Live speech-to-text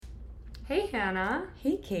Hey, Hannah.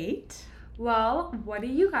 Hey, Kate. Well, what do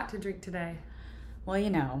you got to drink today? Well,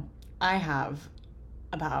 I have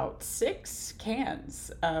about 6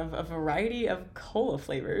 cans of a variety of cola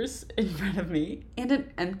flavors in front of me and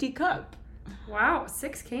an empty cup. Wow,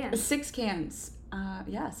 6 cans. 6 cans.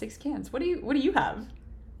 Yeah, 6 cans. What do you have?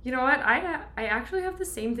 You know what? I actually have the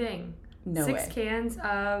same thing. No Six way. cans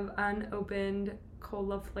of unopened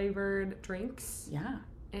cola flavored drinks Yeah.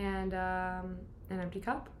 and an empty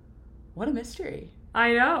cup. What a mystery.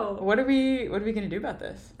 I know. What are we gonna do about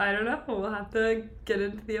this? I don't know. We'll have to get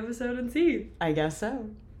into the episode and see. I guess so.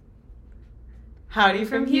 Howdy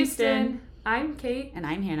from Houston. I'm Kate. And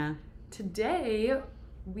I'm Hannah. Today,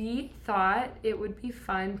 we thought it would be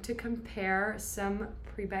fun to compare some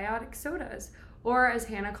prebiotic sodas, or as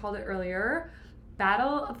Hannah called it earlier,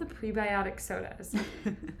 Battle of the Prebiotic Sodas.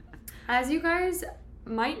 As you guys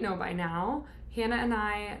might know by now, Hannah and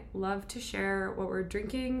I love to share what we're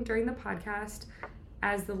drinking during the podcast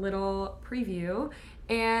as the little preview.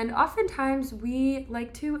 And oftentimes we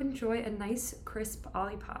like to enjoy a nice crisp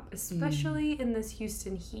Olipop, especially in this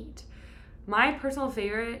Houston heat. My personal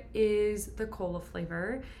favorite is the cola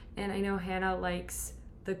flavor, and I know Hannah likes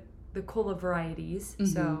the cola varieties,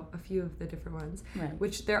 so a few of the different ones, Right.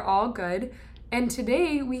 which they're all good. And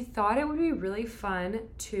today we thought it would be really fun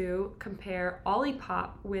to compare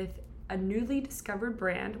Olipop with a newly discovered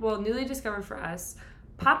brand. Well, newly discovered for us,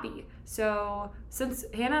 Poppy. So since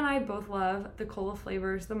Hannah and I both love the cola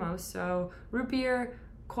flavors the most, so root beer,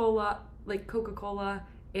 cola, like Coca-Cola,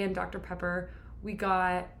 and Dr. Pepper, we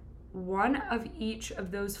got one of each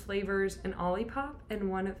of those flavors in Olipop and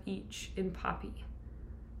one of each in Poppy.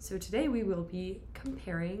 So today we will be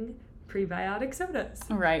comparing prebiotic sodas.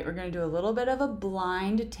 All right, we're going to do a little bit of a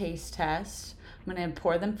blind taste test. I'm going to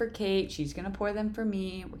pour them for Kate. She's going to pour them for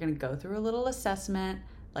me. We're going to go through a little assessment,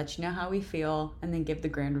 let you know how we feel, and then give the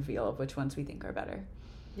grand reveal of which ones we think are better.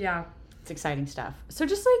 Yeah. It's exciting stuff. So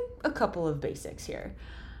just like a couple of basics here.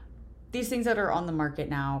 These things that are on the market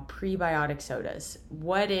now, prebiotic sodas.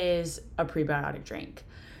 What is a prebiotic drink?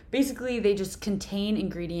 Basically, they just contain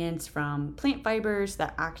ingredients from plant fibers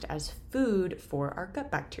that act as food for our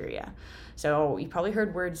gut bacteria. So you probably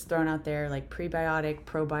heard words thrown out there like prebiotic,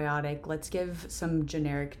 probiotic. Let's give some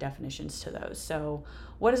generic definitions to those. So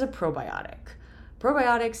what is a probiotic?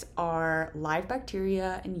 Probiotics are live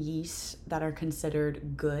bacteria and yeasts that are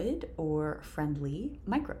considered good or friendly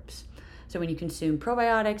microbes. So when you consume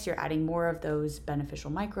probiotics, you're adding more of those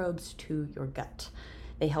beneficial microbes to your gut.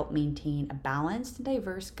 They help maintain a balanced and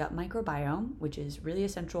diverse gut microbiome, which is really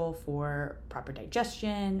essential for proper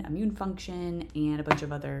digestion, immune function, and a bunch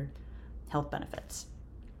of other health benefits.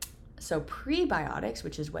 So prebiotics,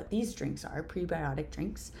 which is what these drinks are, prebiotic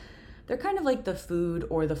drinks, they're kind of like the food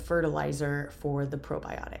or the fertilizer for the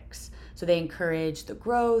probiotics. So they encourage the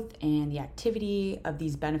growth and the activity of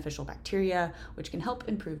these beneficial bacteria, which can help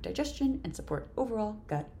improve digestion and support overall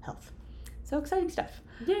gut health. So exciting stuff.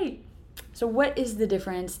 Yay. So what is the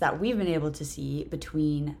difference that we've been able to see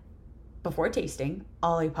between, before tasting,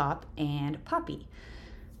 Olipop and Poppy?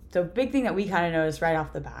 So big thing that we kind of noticed right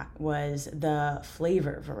off the bat was the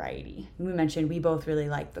flavor variety. We mentioned we both really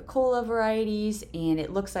like the cola varieties, and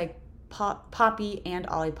it looks like Poppy and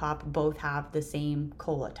Olipop both have the same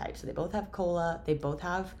cola type. So they both have cola, they both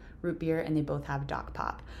have root beer, and they both have Doc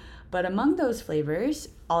Pop. But among those flavors,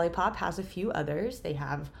 Olipop has a few others. They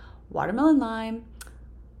have watermelon lime,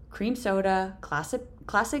 cream soda,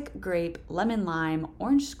 classic grape, lemon lime,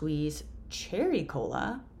 orange squeeze, cherry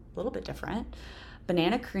cola, a little bit different,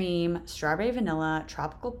 banana cream, strawberry vanilla,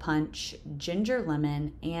 tropical punch, ginger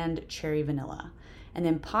lemon, and cherry vanilla. And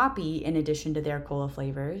then Poppy, in addition to their cola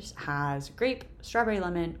flavors, has grape, strawberry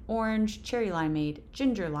lemon, orange, cherry limeade,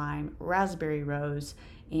 ginger lime, raspberry rose,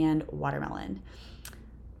 and watermelon.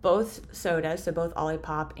 Both sodas, so both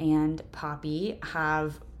Olipop and Poppy,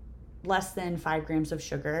 have less than 5 grams of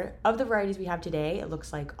sugar. Of the varieties we have today, it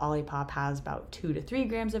looks like Olipop has about 2 to 3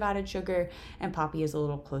 grams of added sugar, and Poppy is a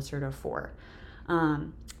little closer to 4.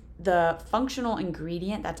 The functional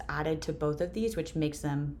ingredient that's added to both of these, which makes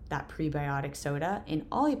them that prebiotic soda in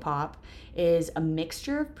Olipop, is a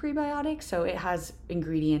mixture of prebiotics. So it has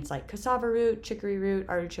ingredients like cassava root, chicory root,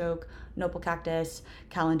 artichoke, nopal cactus,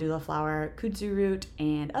 calendula flower, kudzu root,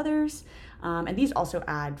 and others. And these also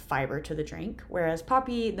add fiber to the drink. Whereas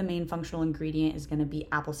Poppy, the main functional ingredient is going to be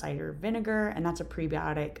apple cider vinegar, and that's a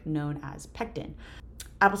prebiotic known as pectin.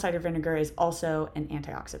 Apple cider vinegar is also an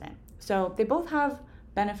antioxidant. So they both have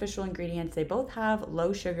beneficial ingredients. They both have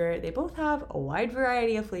low sugar. They both have a wide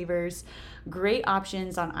variety of flavors. Great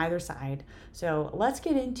options on either side. So let's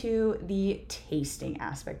get into the tasting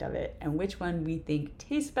aspect of it and which one we think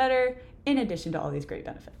tastes better in addition to all these great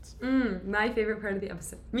benefits. My favorite part of the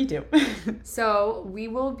episode. Me too. So we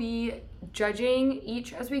will be judging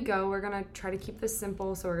each as we go. We're going to try to keep this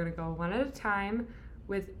simple. So we're going to go one at a time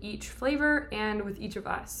with each flavor and with each of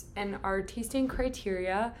us. And our tasting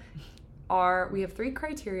criteria we have 3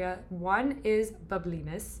 criteria. One is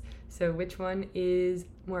bubbliness. So which one is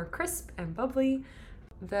more crisp and bubbly?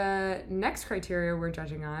 The next criteria we're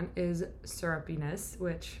judging on is syrupiness,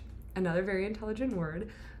 which another very intelligent word.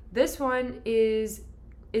 This one is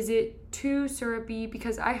it too syrupy?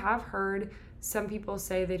 Because I have heard some people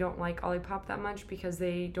say they don't like Olipop that much because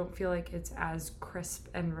they don't feel like it's as crisp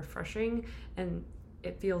and refreshing, and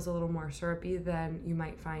it feels a little more syrupy than you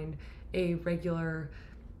might find a regular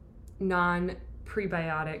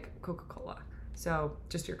non-prebiotic Coca-Cola. So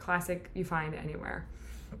just your classic you find anywhere.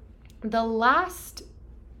 The last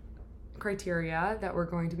criteria that we're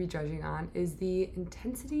going to be judging on is the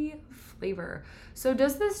intensity of flavor. So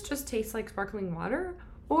does this just taste like sparkling water,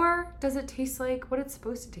 or does it taste like what it's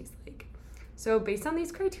supposed to taste like? So based on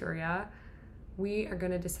these criteria, we are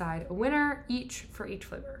going to decide a winner each for each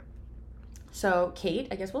flavor. So Kate,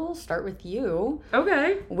 I guess we'll start with you.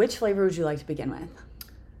 Okay. Which flavor would you like to begin with?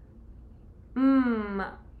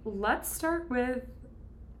 Let's start with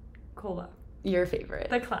cola. Your favorite.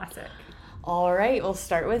 The classic. All right, we'll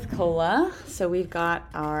start with cola. So we've got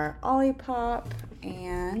our Olipop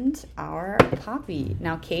and our Poppy.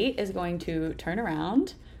 Now Kate is going to turn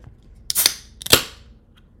around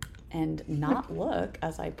and not look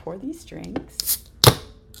as I pour these drinks.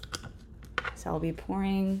 So I'll be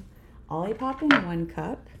pouring Olipop in one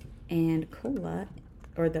cup and cola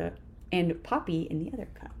and Poppy in the other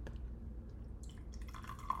cup.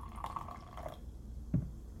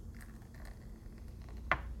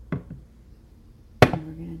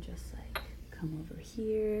 Just like come over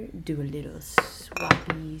here, do a little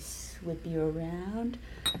swippy around,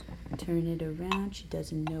 turn it around. She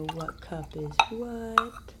doesn't know what cup is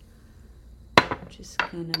what. Just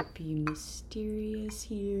gonna be mysterious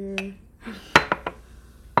here.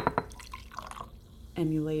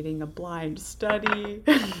 Emulating a blind study.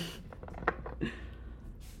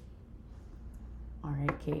 All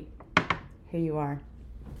right, Kate, here you are.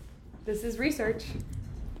 This is research.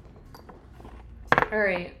 All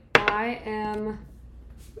right, I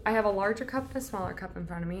have a larger cup and a smaller cup in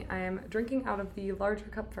front of me. I am drinking out of the larger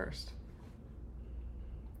cup first.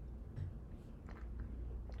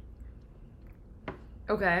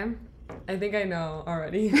 Okay, I think I know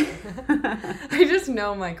already. I just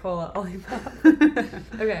know my cola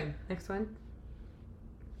Olipop. Okay, next one.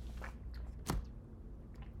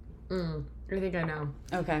 I think I know.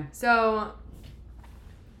 Okay. So,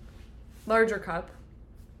 larger cup.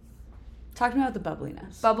 Talk to me about the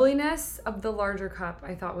bubbliness. Bubbliness of the larger cup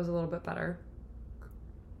I thought was a little bit better.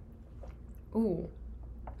 Ooh.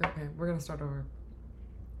 Okay, we're going to start over.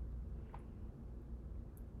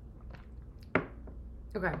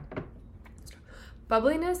 Okay.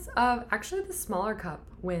 Bubbliness of actually the smaller cup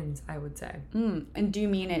wins, I would say. And do you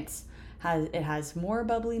mean it has more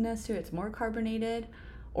bubbliness to it, it's more carbonated,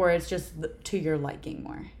 or it's just to your liking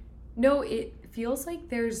more? No, it feels like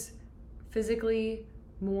there's physically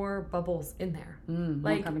more bubbles in there.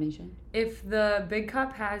 More carbonation. If the big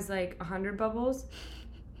cup has like 100 bubbles,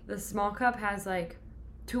 the small cup has like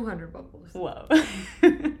 200 bubbles. Whoa.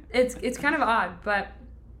 It's kind of odd, but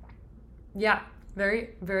yeah,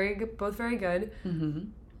 very, very good, both very good.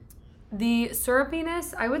 Mm-hmm. The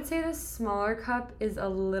syrupiness, I would say the smaller cup is a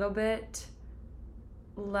little bit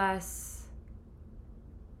less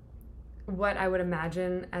what I would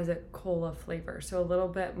imagine as a cola flavor. So a little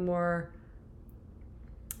bit more,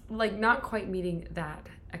 like not quite meeting that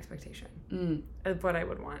expectation of what I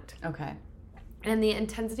would want. Okay. And the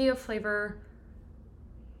intensity of flavor,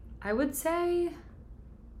 I would say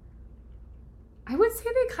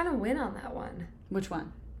they kind of win on that one. Which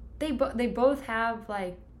one? They both have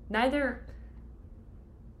like neither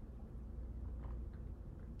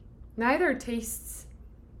tastes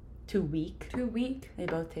Too weak. They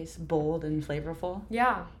both taste bold and flavorful.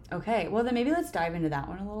 Yeah. Okay, well then maybe let's dive into that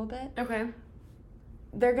one a little bit. Okay.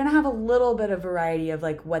 They're gonna have a little bit of variety of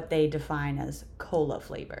like what they define as cola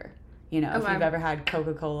flavor. You know, if you've ever had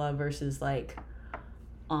Coca-Cola versus like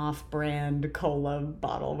off-brand cola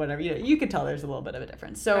bottle, whatever, you can tell there's a little bit of a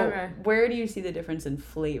difference. So where do you see the difference in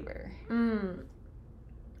flavor?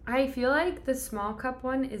 I feel like the small cup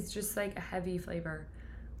one is just like a heavy flavor.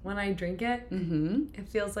 When I drink it, it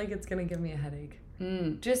feels like it's gonna give me a headache.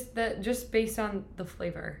 Just based on the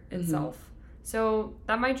flavor itself. So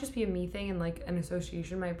that might just be a me thing and like an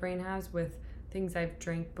association my brain has with things I've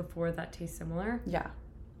drank before that taste similar. Yeah.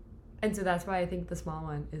 And so that's why I think the small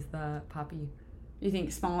one is the Poppy. You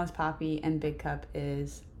think small is Poppy and big cup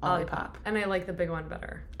is Olipop. And I like the big one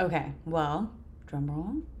better. Okay, well, drum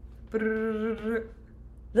roll. Brrrr.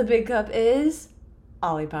 The big cup is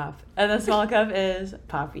Olipop, and the small cup is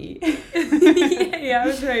Poppy. Yeah, I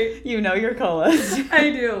was right. You know your colas.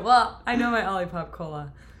 I do. Well, I know my Olipop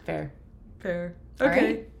cola. Fair.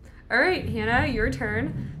 Okay. All right, Hannah, your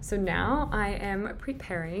turn. So now I am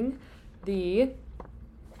preparing the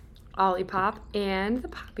Olipop and the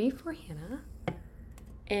Poppy for Hannah.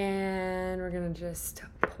 And we're going to just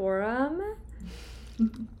pour them.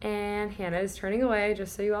 And Hannah is turning away,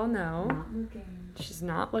 just so you all know. Not looking. She's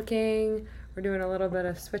not looking. We're doing a little bit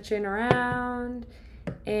of switching around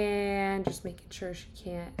and just making sure she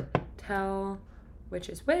can't tell which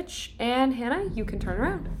is which. And Hannah, you can turn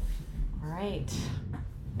around. All right.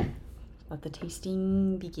 Let the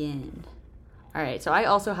tasting begin. All right, so I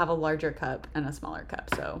also have a larger cup and a smaller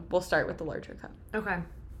cup, so we'll start with the larger cup. Okay.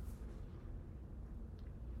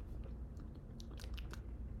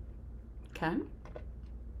 Okay.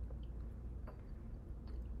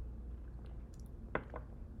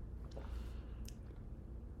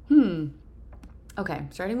 Okay,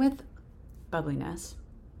 starting with bubbliness.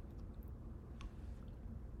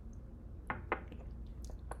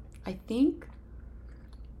 I think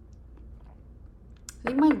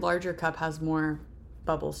my larger cup has more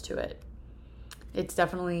bubbles to it. It's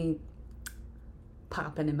definitely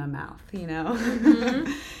popping in my mouth, you know?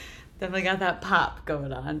 Mm-hmm. Definitely got that pop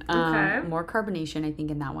going on. Okay. More carbonation, I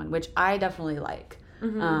think, in that one, which I definitely like.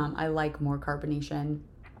 Mm-hmm. I like more carbonation.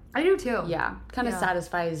 I do too. Yeah, kind of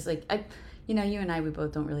satisfies, like, you and I, we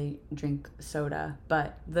both don't really drink soda,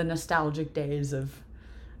 but the nostalgic days of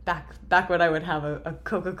back when I would have a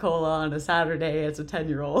Coca-Cola on a Saturday as a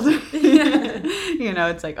 10-year-old.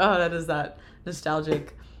 It's like, oh, that is that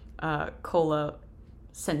nostalgic cola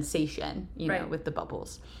sensation, right. with the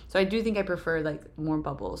bubbles. So I do think I prefer, like, more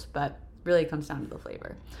bubbles, but really it comes down to the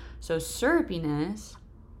flavor. So syrupiness,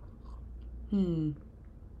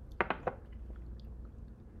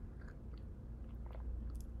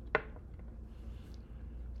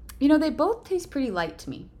 they both taste pretty light to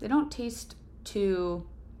me. They don't taste too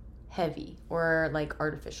heavy or, like,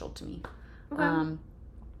 artificial to me. Okay.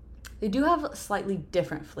 They do have slightly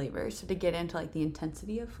different flavors. So to get into, like, the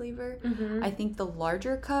intensity of flavor, I think the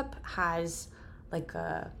larger cup has, like,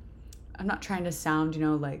 I'm not trying to sound,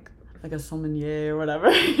 like a sommelier or whatever,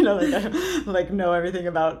 like know everything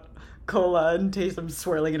about cola and taste them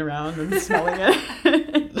swirling it around and smelling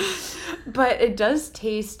it. But it does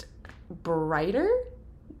taste brighter,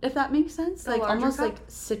 if that makes sense. Like almost cup? Like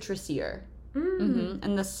citrusier.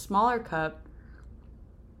 And the smaller cup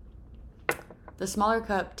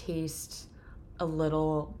tastes a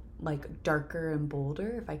little, like, darker and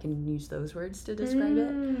bolder, if I can use those words to describe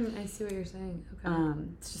it. I see what you're saying. Okay.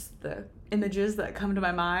 It's just the images that come to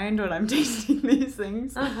my mind when I'm tasting these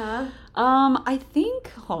things. I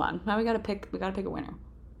think, hold on, now we gotta pick a winner.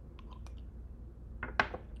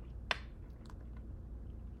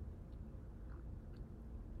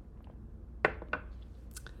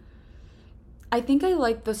 I think I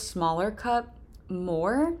like the smaller cup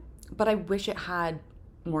more, but I wish it had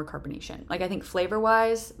more carbonation. Like, I think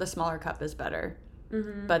flavor-wise, the smaller cup is better.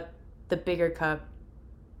 But the bigger cup,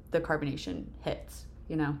 the carbonation hits,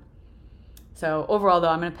 So overall, though,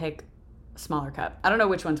 I'm going to pick smaller cup. I don't know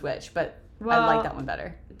which one's which, but I like that one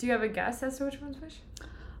better. Do you have a guess as to which one's which?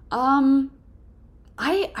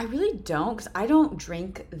 I really don't, because I don't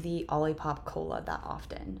drink the Olipop cola that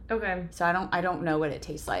often. Okay. So I don't know what it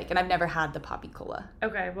tastes like, and I've never had the Poppy cola.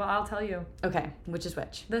 Okay, well, I'll tell you. Okay, which is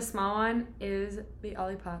which? The small one is the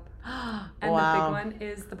Olipop, and wow. The big one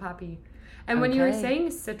is the Poppy. And when you were saying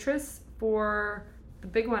citrus for the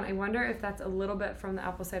big one, I wonder if that's a little bit from the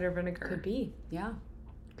apple cider vinegar. Could be, yeah.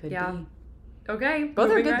 Could be. Okay. Both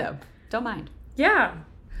are good, though. Don't mind. Yeah.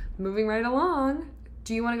 Moving right along.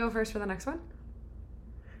 Do you want to go first for the next one?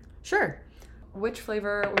 Sure. Which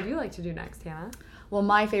flavor would you like to do next, Hannah? Well,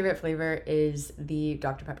 my favorite flavor is the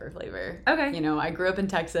Dr. Pepper flavor. Okay. I grew up in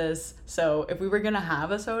Texas, so if we were going to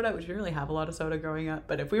have a soda, which we didn't really have a lot of soda growing up,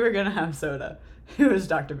 but if we were going to have soda, it was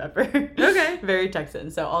Dr. Pepper. Okay. Very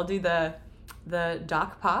Texan. So I'll do the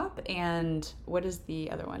Doc Pop, and what is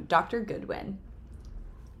the other one? Dr. Goodwin.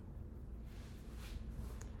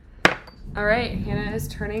 All right, Hannah is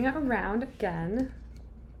turning around again.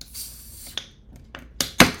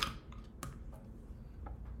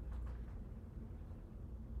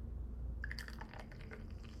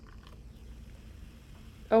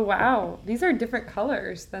 Oh wow, these are different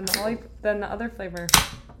colors than the other flavor.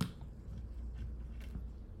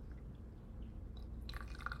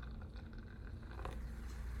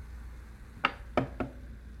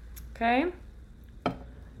 Okay,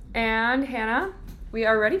 And Hannah, we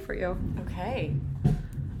are ready for you. Okay.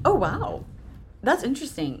 Oh, wow. That's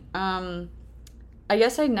interesting. I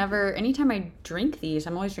guess anytime I drink these,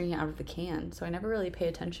 I'm always drinking out of the can, so I never really pay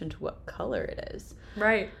attention to what color it is.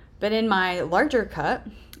 Right. But in my larger cup,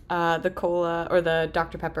 the cola or the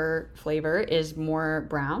Dr. Pepper flavor is more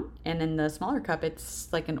brown, and in the smaller cup,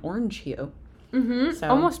 it's like an orange hue. Mm-hmm. So,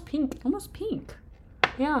 almost pink. Almost pink.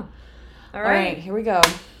 Yeah. All right, here we go.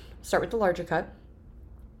 Start with the larger cup.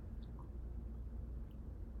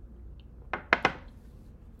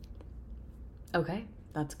 Okay,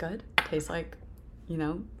 that's good. Tastes like,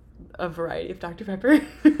 a variety of Dr. Pepper.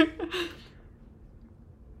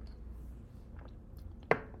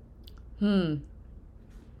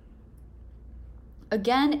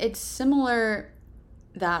 Again, it's similar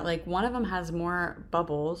that like one of them has more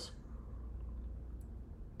bubbles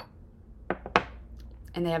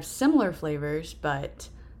and they have similar flavors, but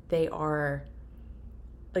they are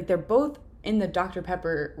like they're both in the Dr.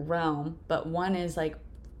 Pepper realm, but one is like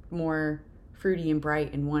more fruity and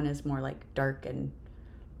bright and one is more like dark and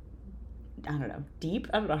I don't know, deep.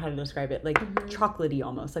 I don't know how to describe it. Like chocolatey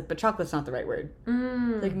almost. Like, but chocolate's not the right word.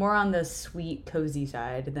 Like more on the sweet, cozy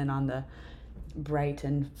side than on the bright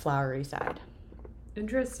and flowery side.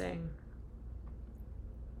 Interesting.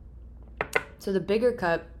 So the bigger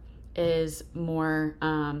cup is more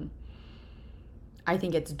I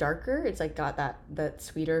think it's darker. It's like got that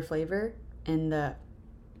sweeter flavor, and the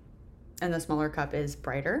smaller cup is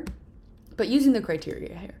brighter. But using the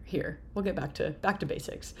criteria here, we'll get back to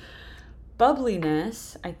basics.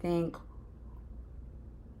 Bubbliness, I think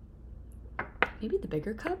maybe the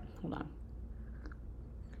bigger cup. Hold on.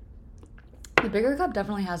 The bigger cup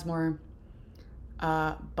definitely has more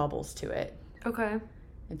bubbles to it. Okay.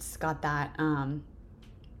 It's got that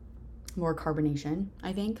more carbonation,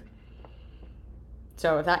 I think.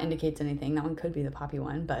 So if that indicates anything, that one could be the poppy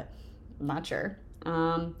one, but I'm not sure.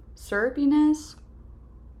 Syrupiness.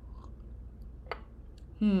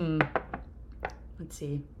 Let's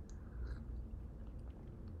see.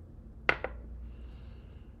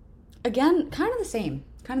 Again, kind of the same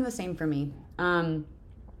for me.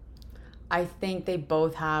 I think they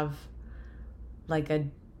both have like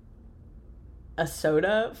a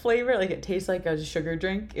soda flavor. Like it tastes like a sugar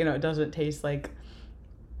drink. It doesn't taste like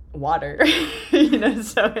water.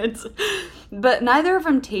 So but neither of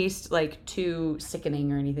them taste like too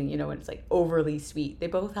sickening or anything, when it's like overly sweet. They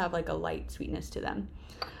both have like a light sweetness to them.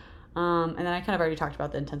 And then I kind of already talked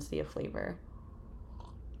about the intensity of flavor.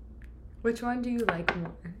 Which one do you like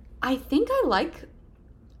more? I think I like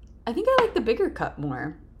the bigger cup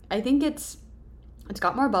more. I think it's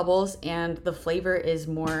got more bubbles and the flavor is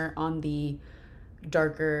more on the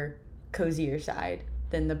darker, cozier side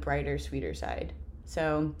than the brighter, sweeter side.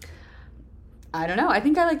 So, I don't know. I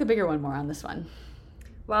think I like the bigger one more on this one.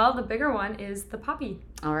 Well, the bigger one is the poppy.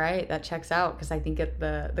 All right, that checks out because I think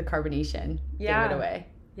the carbonation gave it away.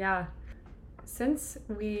 Yeah. Since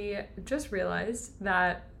we just realized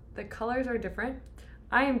that the colors are different,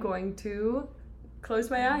 I am going to close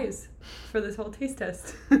my eyes for this whole taste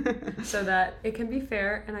test so that it can be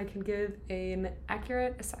fair and I can give an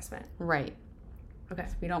accurate assessment. Right. Okay.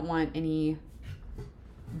 So we don't want any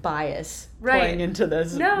bias playing into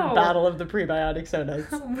this battle of the prebiotic sodas.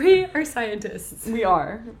 We are scientists. We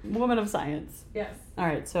are. Women of science. Yes. All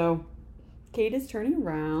right, so Kate is turning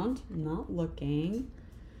around. I'm not looking.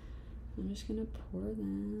 I'm just going to pour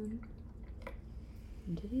them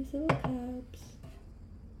into these little cups.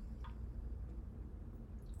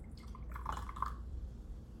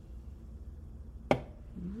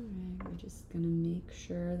 Alright, we're just gonna make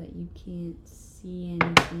sure that you can't see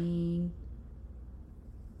anything.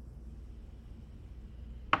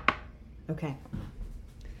 Okay.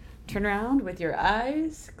 Turn around with your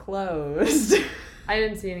eyes closed. I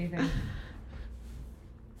didn't see anything.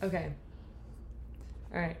 Okay.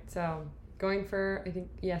 Alright, so going for, I think,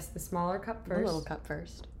 yes, the smaller cup first. The little cup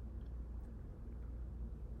first.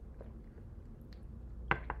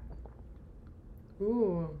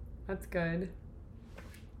 Ooh, that's good.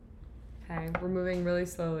 Okay, we're moving really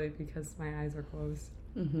slowly because my eyes are closed.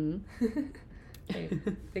 Mm-hmm. Okay,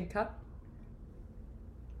 big cup.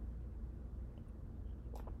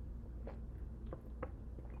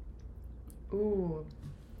 Ooh,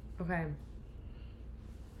 okay.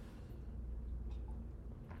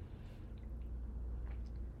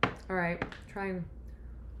 All right, trying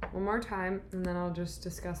one more time, and then I'll just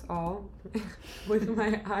discuss all with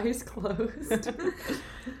my eyes closed.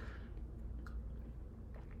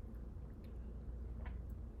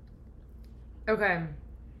 Okay.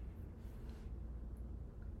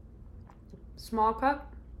 Small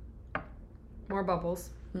cup, more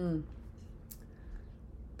bubbles.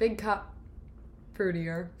 big cup,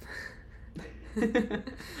 fruitier.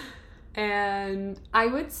 And I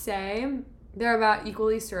would say they're about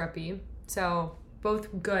equally syrupy. So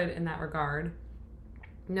both good in that regard.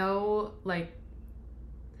 No, like,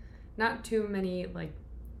 not too many, like,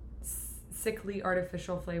 sickly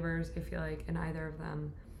artificial flavors, I feel like, in either of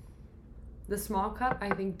them. The small cup,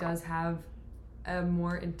 I think, does have a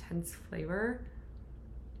more intense flavor.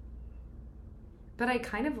 But I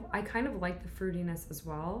kind of like the fruitiness as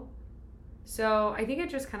well. So I think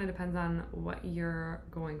it just kind of depends on what you're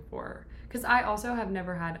going for. Because I also have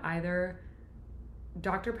never had either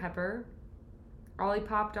Dr. Pepper,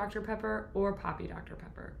 Olipop Dr. Pepper, or Poppy Dr.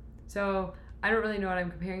 Pepper. So I don't really know what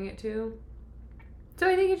I'm comparing it to. So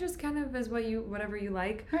I think it just kind of is whatever you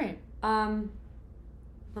like. All right.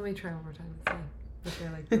 Let me try one more time and see which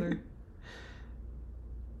I like better.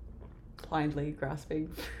 Blindly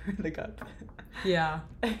grasping for the cup. Yeah.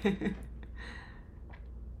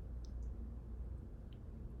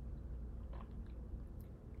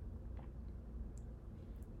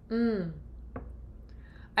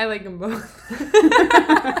 I like them both.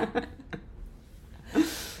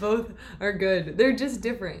 Both are good. They're just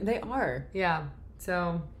different. They are. Yeah.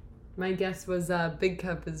 So my guess was big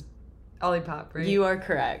cup is Olipop, right? You are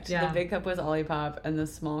correct. Yeah. The big cup was Olipop and the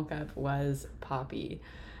small cup was Poppy.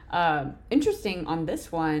 Interesting on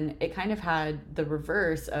this one, it kind of had the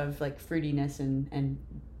reverse of like fruitiness and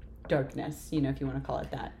darkness, you know, if you want to call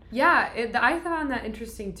it that. Yeah, I found that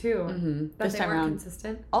interesting too. Mm-hmm. That this they time weren't around,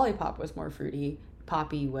 consistent. Olipop was more fruity.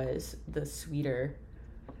 Poppy was the sweeter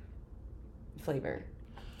flavor.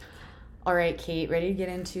 All right, Kate, ready to get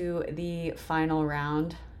into the final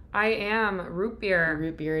round? I am. Root beer.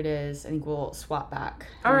 Root beer it is. I think we'll swap back.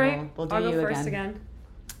 All right. We'll do I'll you go first again.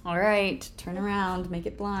 All right. Turn around. Make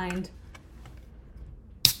it blind.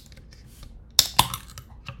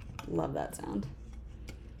 Love that sound.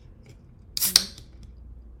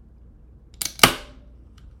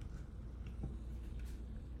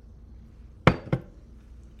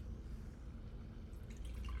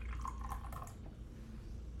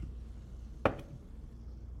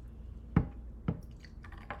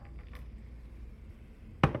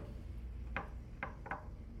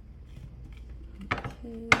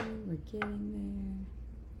 We're getting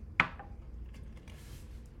there.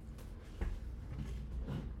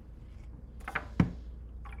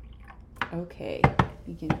 Okay,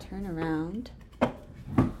 we can turn around.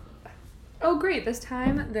 Oh, great. This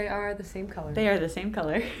time they are the same color. They are the same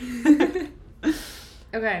color.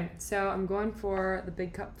 Okay, so I'm going for the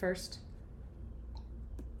big cup first.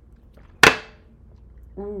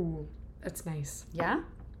 Ooh, that's nice. Yeah?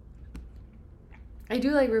 I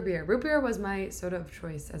do like root beer. Root beer was my soda of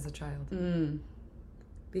choice as a child.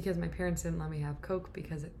 Because my parents didn't let me have Coke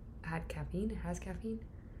because it had caffeine. It has caffeine.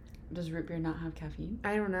 Does root beer not have caffeine?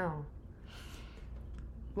 I don't know.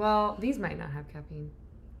 Well, these might not have caffeine.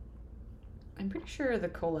 I'm pretty sure the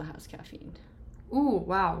cola has caffeine. Ooh,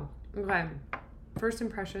 wow. Okay. First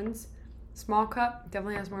impressions. Small cup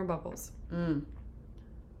definitely has more bubbles.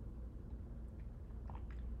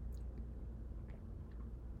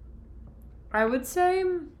 I would say,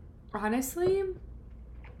 honestly,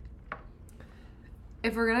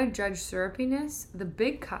 if we're going to judge syrupiness, the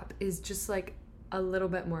big cup is just like a little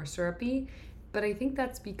bit more syrupy. But I think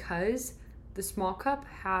that's because the small cup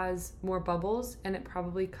has more bubbles and it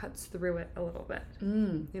probably cuts through it a little bit.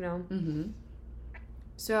 You know? Mm-hmm.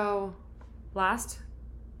 So, last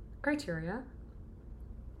criteria.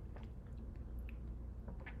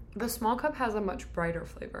 The small cup has a much brighter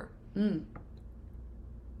flavor.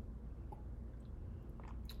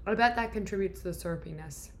 I bet that contributes to the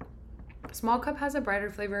syrupiness. Small cup has a brighter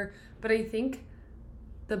flavor, but I think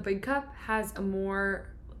the big cup has a more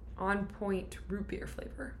on-point root beer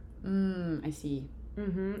flavor. I see.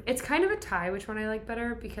 It's kind of a tie which one I like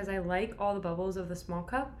better because I like all the bubbles of the small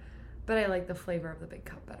cup, but I like the flavor of the big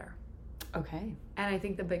cup better. Okay. And I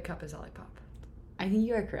think the big cup is Olipop. I think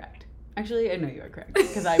you are correct. Actually, I know you are correct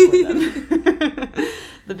because I poured them.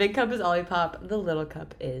 The big cup is Olipop. The little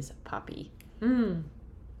cup is Poppy.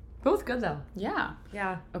 Both good though. Yeah.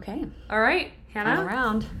 Yeah. Okay. All right, Hannah. Final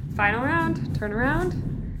round. Final round. Turn around.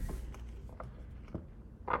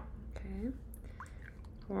 Okay.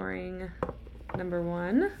 Pouring number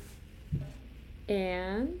 1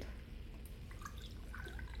 and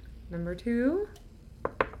number 2.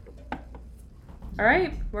 All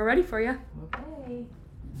right, we're ready for you. Okay.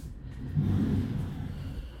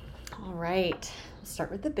 All right. We'll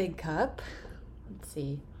start with the big cup. Let's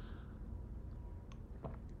see.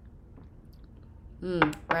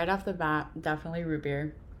 Right off the bat, definitely root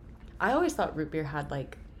beer. I always thought root beer had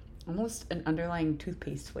like almost an underlying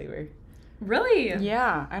toothpaste flavor. Really?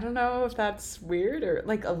 Yeah, I don't know if that's weird or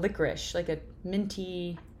like a licorice, like a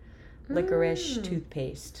minty licorice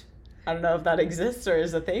toothpaste. I don't know if that exists or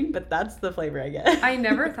is a thing, but that's the flavor I get. I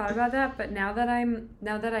never thought about that, but now that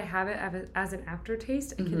I have it as an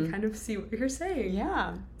aftertaste, I can kind of see what you're saying.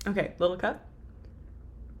 Yeah. Okay, little cup.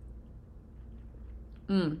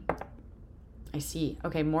 I see.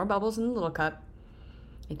 Okay, more bubbles in the little cup,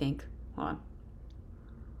 I think. Hold on.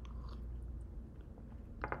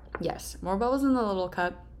 Yes, more bubbles in the little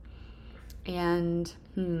cup. And,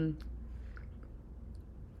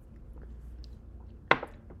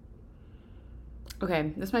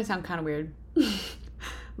 okay, this might sound kind of weird.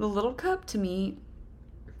 The little cup, to me,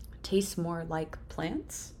 tastes more like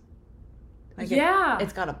plants. Like Yeah.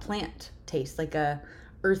 It's got a plant taste, like an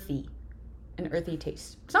earthy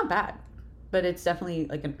taste. It's not bad, but it's definitely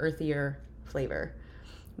like an earthier flavor.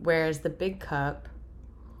 Whereas the big cup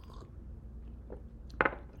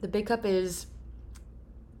is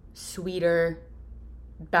sweeter,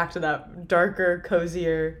 back to that darker,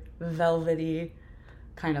 cozier, velvety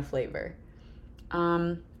kind of flavor.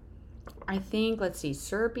 I think, let's see,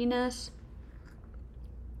 syrupiness.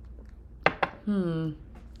 I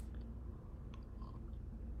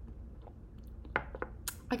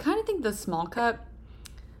kind of think the small cup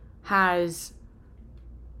has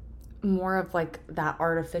more of like that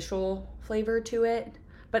artificial flavor to it.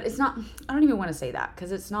 But it's not, I don't even want to say that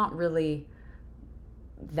because it's not really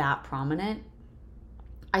that prominent.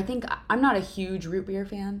 I think I'm not a huge root beer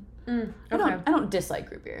fan. Okay. I don't dislike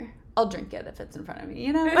root beer. I'll drink it if it's in front of me,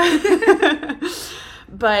 you know?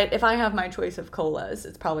 But if I have my choice of colas,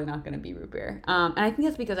 it's probably not going to be root beer. And I think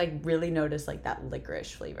that's because I really notice like that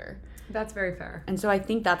licorice flavor. That's very fair. And so I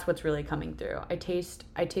think that's what's really coming through. I taste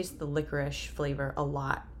the licorice flavor a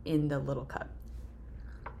lot in the little cup.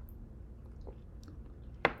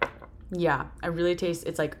 Yeah, I really taste,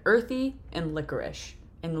 it's like earthy and licorice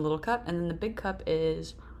in the little cup. And then the big cup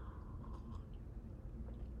is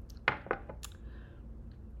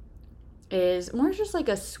more just like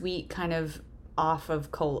a sweet kind of off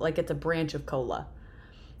of cola, like it's a branch of cola.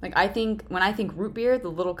 Like when I think root beer, the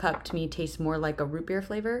little cup to me tastes more like a root beer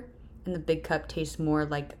flavor, and the big cup tastes more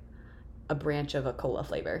like a branch of a cola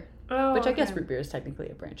flavor. Oh, which I guess root beer is technically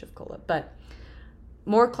a branch of cola, but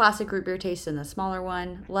more classic root beer taste in the smaller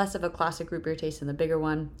one, less of a classic root beer taste in the bigger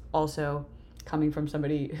one. Also, coming from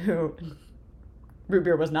somebody who root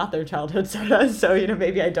beer was not their childhood soda, so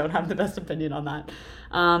maybe I don't have the best opinion on that.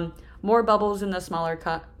 More bubbles in the smaller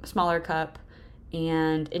cup,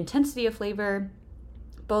 and intensity of flavor,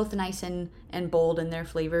 both nice and bold in their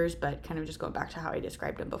flavors, but kind of just going back to how I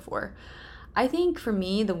described them before. I think for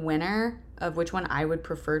me, the winner of which one I would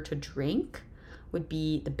prefer to drink would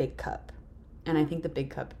be the big cup. And I think the big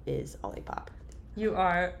cup is Olipop. You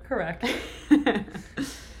are correct.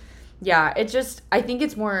 Yeah, I think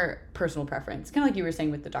it's more personal preference. Kind of like you were saying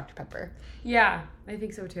with the Dr. Pepper. Yeah, I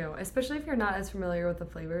think so too. Especially if you're not as familiar with the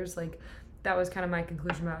flavors. Like, that was kind of my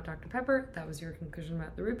conclusion about Dr. Pepper. That was your conclusion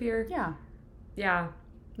about the root beer. Yeah. Yeah.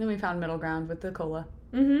 Then we found middle ground with the cola.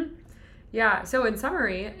 Yeah, so in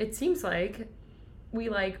summary, it seems like we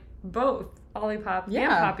like both Olipop and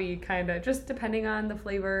Poppy, kind of, just depending on the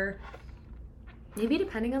flavor. Maybe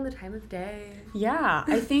depending on the time of day. Yeah,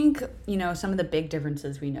 I think, some of the big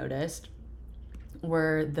differences we noticed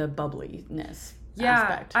were the bubbliness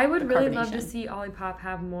aspect. I would really love to see Olipop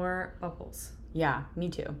have more bubbles. Yeah, me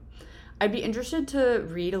too. I'd be interested to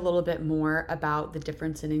read a little bit more about the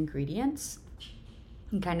difference in ingredients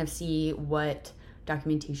and kind of see what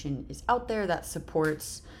documentation is out there that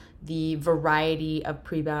supports the variety of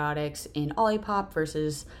prebiotics in Olipop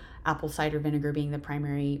versus apple cider vinegar being the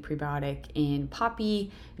primary prebiotic in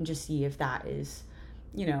Poppy, and just see if that is,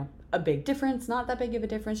 a big difference, not that big of a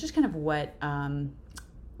difference, just kind of what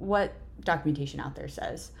documentation out there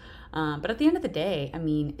says. But at the end of the day, I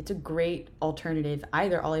mean, it's a great alternative,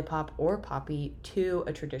 either Olipop or Poppy, to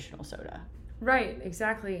a traditional soda. Right,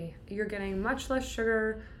 exactly. You're getting much less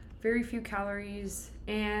sugar, very few calories,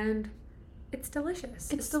 and it's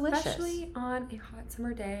delicious. It's delicious. Especially on a hot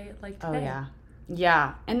summer day like today. Oh, yeah.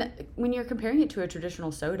 Yeah, and when you're comparing it to a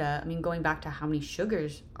traditional soda, I mean, going back to how many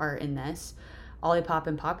sugars are in this, Olipop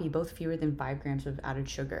and Poppy, both fewer than 5 grams of added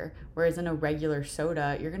sugar, whereas in a regular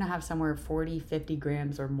soda, you're going to have somewhere 40, 50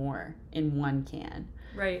 grams or more in one can.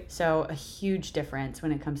 Right. So a huge difference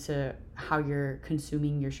when it comes to how you're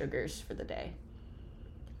consuming your sugars for the day.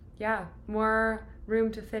 Yeah, more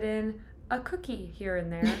room to fit in a cookie here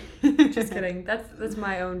and there. Just kidding. That's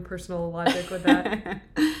my own personal logic with that.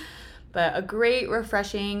 But a great,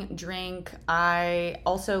 refreshing drink. I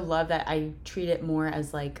also love that I treat it more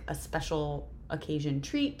as like a special occasion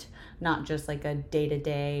treat, not just like a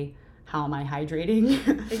day-to-day how am I hydrating?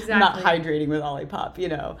 Exactly. Not hydrating with Olipop, you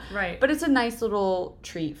know. Right. But it's a nice little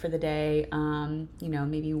treat for the day, you know,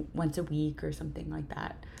 maybe once a week or something like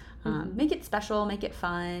that. Make it special, make it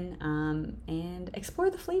fun, and explore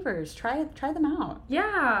the flavors. Try them out.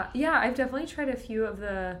 Yeah, I've definitely tried a few of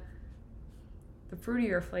the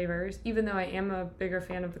fruitier flavors, even though I am a bigger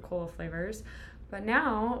fan of the cola flavors. But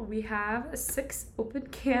now we have 6 open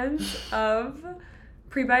cans of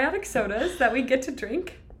prebiotic sodas that we get to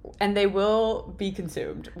drink. And they will be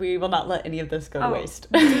consumed. We will not let any of this go to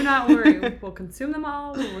waste. Do not worry. We'll consume them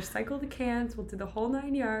all. We'll recycle the cans. We'll do the whole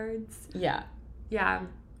 9 yards. Yeah. Yeah.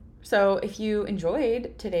 So if you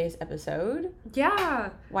enjoyed today's episode,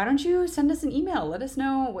 why don't you send us an email? Let us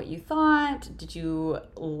know what you thought. Did you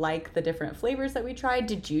like the different flavors that we tried?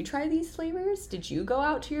 Did you try these flavors? Did you go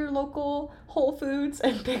out to your local Whole Foods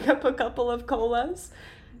and pick up a couple of colas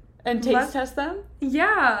and test them?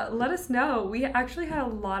 Yeah, let us know. We actually had a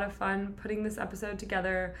lot of fun putting this episode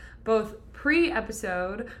together, both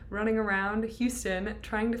pre-episode, running around Houston,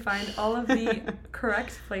 trying to find all of the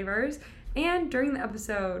correct flavors, and during the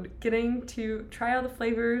episode, getting to try all the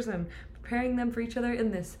flavors and preparing them for each other in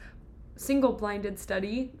this single blinded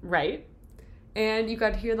study. Right. And you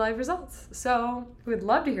got to hear live results. So we'd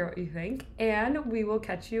love to hear what you think, and we will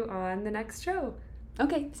catch you on the next show.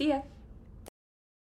 Okay, see ya.